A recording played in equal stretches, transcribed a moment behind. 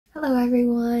Hello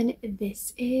everyone,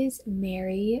 this is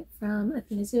Mary from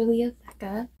Athenazulia,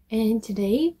 and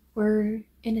today we're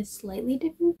in a slightly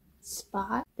different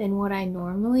spot than what I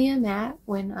normally am at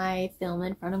when I film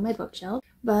in front of my bookshelf.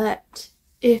 But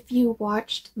if you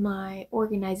watched my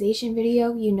organization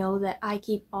video, you know that I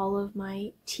keep all of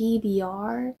my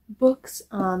TBR books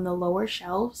on the lower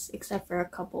shelves, except for a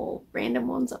couple random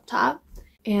ones up top.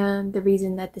 And the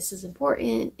reason that this is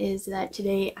important is that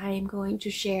today I am going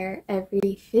to share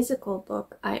every physical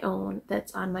book I own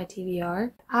that's on my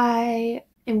TBR. I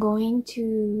am going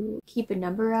to keep a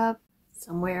number up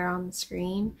somewhere on the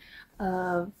screen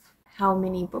of how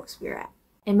many books we're at.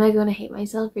 Am I going to hate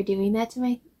myself for doing that to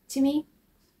me?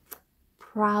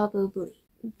 Probably.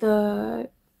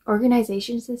 The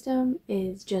organization system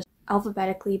is just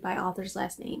alphabetically by author's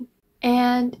last name.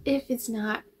 And if it's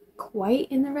not quite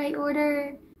in the right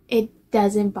order, it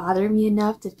doesn't bother me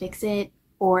enough to fix it,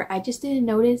 or I just didn't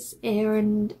notice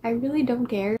and I really don't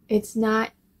care. It's not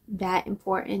that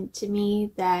important to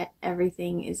me that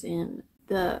everything is in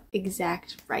the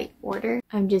exact right order.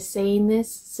 I'm just saying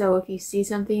this so if you see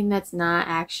something that's not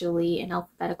actually in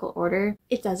alphabetical order,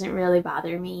 it doesn't really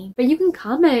bother me. But you can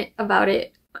comment about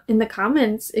it in the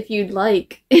comments if you'd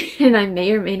like, and I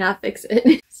may or may not fix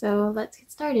it. So let's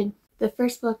get started. The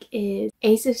first book is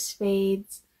Ace of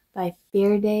Spades by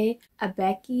Firde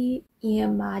Abeki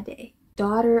Iamade.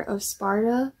 Daughter of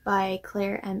Sparta by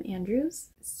Claire M. Andrews.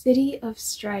 City of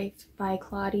Strife by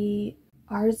Claudie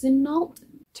Arsenault.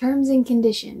 Terms and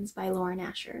Conditions by Lauren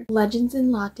Asher. Legends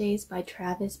and Lattes by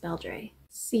Travis Beldray.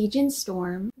 Siege and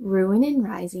Storm, Ruin and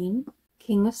Rising,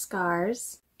 King of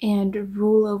Scars, and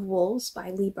Rule of Wolves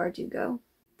by Lee Bardugo.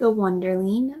 The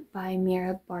Wonderling by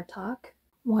Mira Bartok.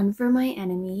 One for My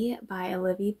Enemy by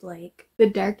Olivia Blake. The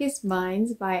Darkest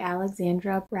Minds by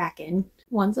Alexandra Bracken.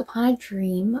 Once Upon a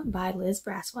Dream by Liz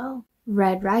Braswell.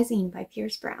 Red Rising by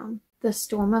Pierce Brown. The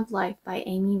Storm of Life by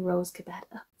Amy Rose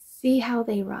Cabetta. See How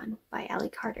They Run by Allie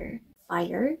Carter.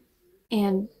 Fire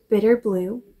and Bitter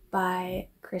Blue by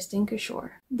Kristen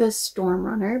Kishore. The Storm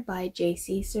Runner by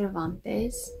J.C.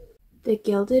 Cervantes. The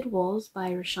Gilded Wolves by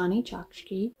Roshani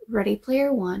Chokshi. Ready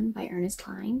Player One by Ernest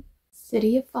Cline.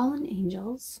 City of Fallen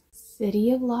Angels,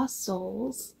 City of Lost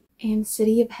Souls, and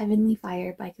City of Heavenly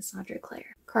Fire by Cassandra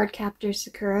Clare. Cardcaptor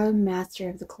Sakura, Master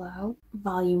of the Cloud,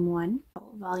 Volume 1,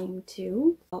 Volume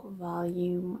 2,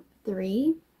 Volume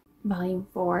 3, Volume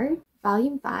 4,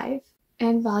 Volume 5,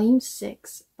 and Volume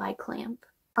 6 by Clamp.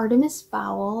 Artemis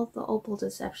Fowl, The Opal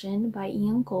Deception by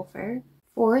Ian Colfer.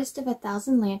 Forest of a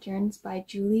Thousand Lanterns by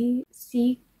Julie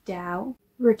C. Dow.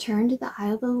 Return to the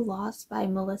Isle of the Lost by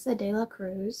Melissa De La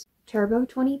Cruz. Turbo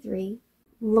 23,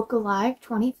 Look Alive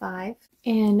 25,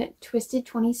 and Twisted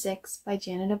 26 by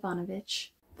Janet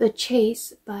Ivanovich. The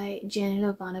Chase by Janet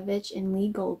Ivanovich and Lee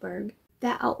Goldberg.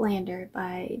 The Outlander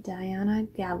by Diana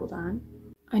Gabaldon.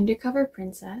 Undercover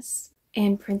Princess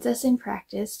and Princess in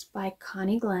Practice by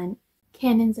Connie Glenn.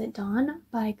 Cannons at Dawn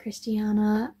by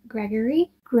Christiana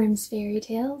Gregory. Grimm's Fairy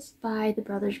Tales by the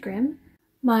Brothers Grimm.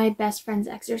 My Best Friend's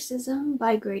Exorcism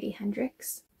by Grady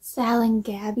Hendrix. Sal and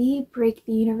Gabby Break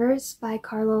the Universe by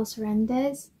Carlos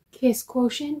Rendez. Kiss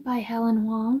Quotient by Helen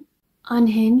Huang.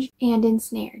 Unhinged and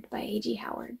Ensnared by A.G.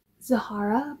 Howard.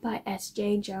 Zahara by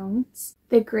S.J. Jones.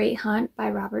 The Great Hunt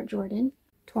by Robert Jordan.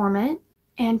 Torment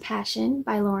and Passion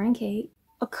by Lauren Kate.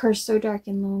 A Curse So Dark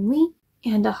and Lonely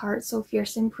and A Heart So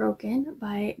Fierce and Broken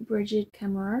by Bridget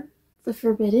Kemmerer. The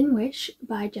Forbidden Wish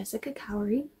by Jessica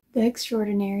Cowrie. The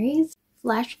Extraordinaries,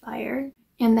 Flashfire,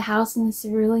 and The House in the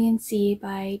Cerulean Sea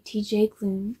by T.J.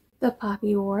 Klune. The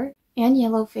Poppy War and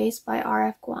Yellowface by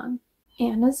R.F. Kuang.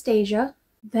 Anastasia,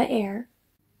 The Heir,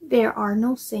 There Are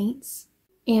No Saints,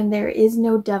 and There Is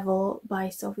No Devil by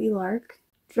Sophie Lark.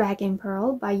 Dragon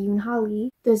Pearl by Yoon-Ha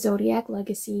Lee. The Zodiac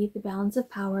Legacy, The Balance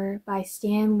of Power by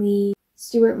Stan Lee,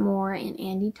 Stuart Moore, and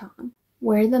Andy Tong.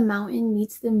 Where the Mountain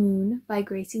Meets the Moon by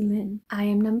Gracie Lin. I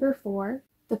Am Number 4,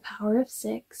 The Power of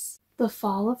 6, The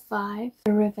Fall of 5,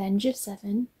 The Revenge of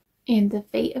 7, and The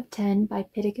Fate of 10 by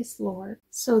Pittacus Lore.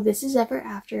 So This Is Ever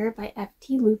After by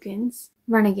F.T. Lukens.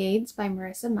 Renegades by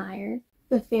Marissa Meyer.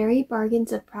 The Fairy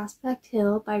Bargains of Prospect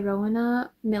Hill by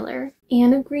Rowena Miller.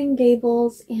 Anne of Green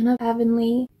Gables, Anne of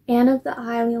Avonlea, Anne of the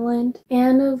Island,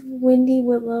 Anne of Windy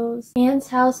Willows, Anne's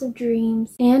House of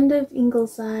Dreams, Anne of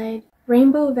Ingleside,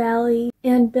 Rainbow Valley,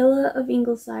 and Billa of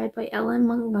Ingleside by Ellen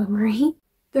Montgomery.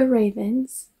 The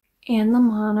Ravens and the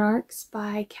Monarchs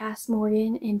by Cass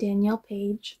Morgan and Danielle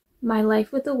Page. My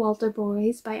Life with the Walter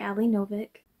Boys by Ali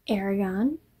Novick.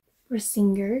 Aragon,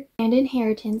 Rasinger, and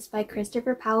Inheritance by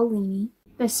Christopher Paolini.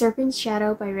 The Serpent's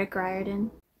Shadow by Rick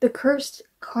Riordan. The Cursed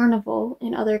Carnival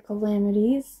and Other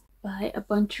Calamities by a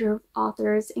bunch of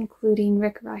authors including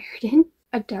Rick Riordan,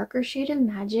 A Darker Shade of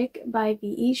Magic by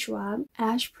V.E. Schwab,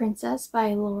 Ash Princess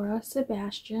by Laura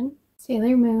Sebastian,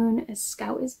 Sailor Moon, A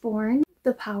Scout is Born,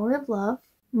 The Power of Love,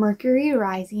 Mercury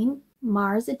Rising,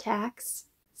 Mars Attacks,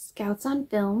 Scouts on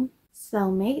Film,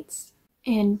 Cellmates,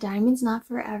 and Diamonds Not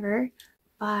Forever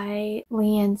by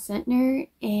Leanne Sentner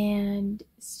and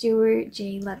Stuart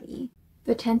J. Levy.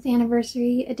 The 10th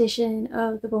Anniversary edition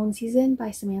of The Bone Season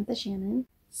by Samantha Shannon,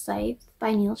 Scythe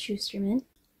by Neil Shusterman,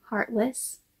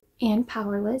 Heartless and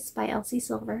Powerless by Elsie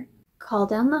Silver, Call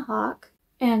Down the Hawk,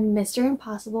 and Mr.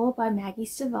 Impossible by Maggie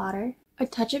Stiefvater, A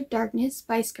Touch of Darkness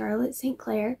by Scarlett St.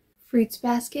 Clair, Fruits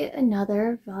Basket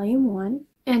Another Volume 1,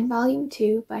 and Volume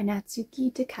 2 by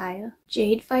Natsuki Takaya,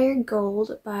 Jade Fire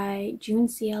Gold by June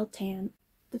C.L. Tan,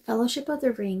 The Fellowship of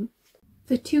the Ring,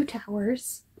 The Two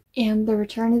Towers, and The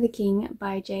Return of the King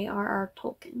by J.R.R.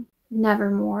 Tolkien.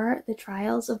 Nevermore, The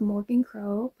Trials of Morgan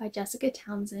Crow by Jessica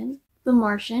Townsend, The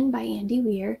Martian by Andy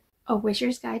Weir, A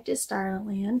Wisher's Guide to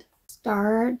Starland,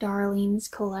 Star Darlings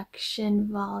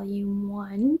Collection Volume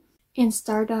 1, and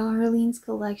Star Darlings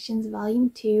Collections Volume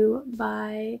 2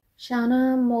 by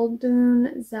Shana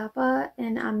Muldoon Zappa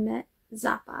and Ahmet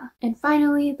Zappa. And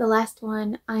finally, the last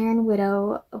one, Iron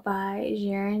Widow by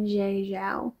Jiren J.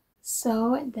 Zhao.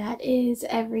 So that is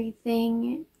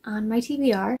everything on my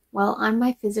TBR. Well, on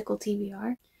my physical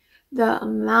TBR. The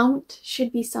amount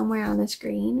should be somewhere on the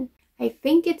screen. I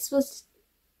think it's supposed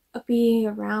to be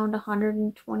around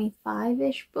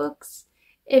 125-ish books.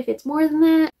 If it's more than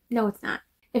that, no it's not.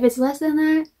 If it's less than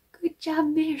that, good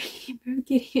job, Mary, for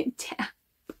getting it down.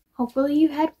 Hopefully you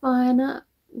had fun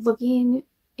looking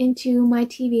into my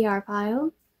TBR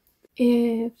pile.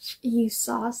 If you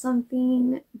saw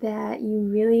something that you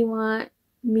really want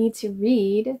me to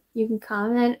read, you can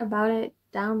comment about it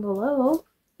down below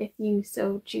if you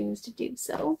so choose to do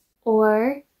so.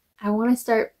 Or I want to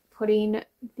start putting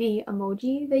the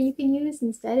emoji that you can use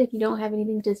instead if you don't have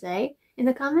anything to say in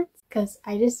the comments, because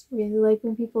I just really like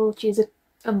when people choose an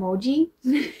emoji.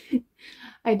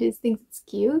 I just think it's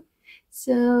cute.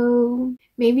 So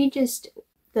maybe just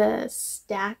the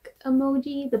stack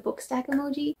emoji, the book stack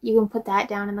emoji, you can put that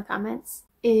down in the comments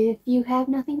if you have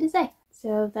nothing to say.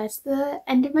 So that's the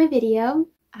end of my video.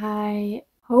 I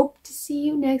hope to see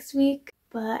you next week,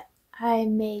 but I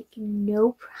make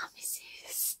no promises.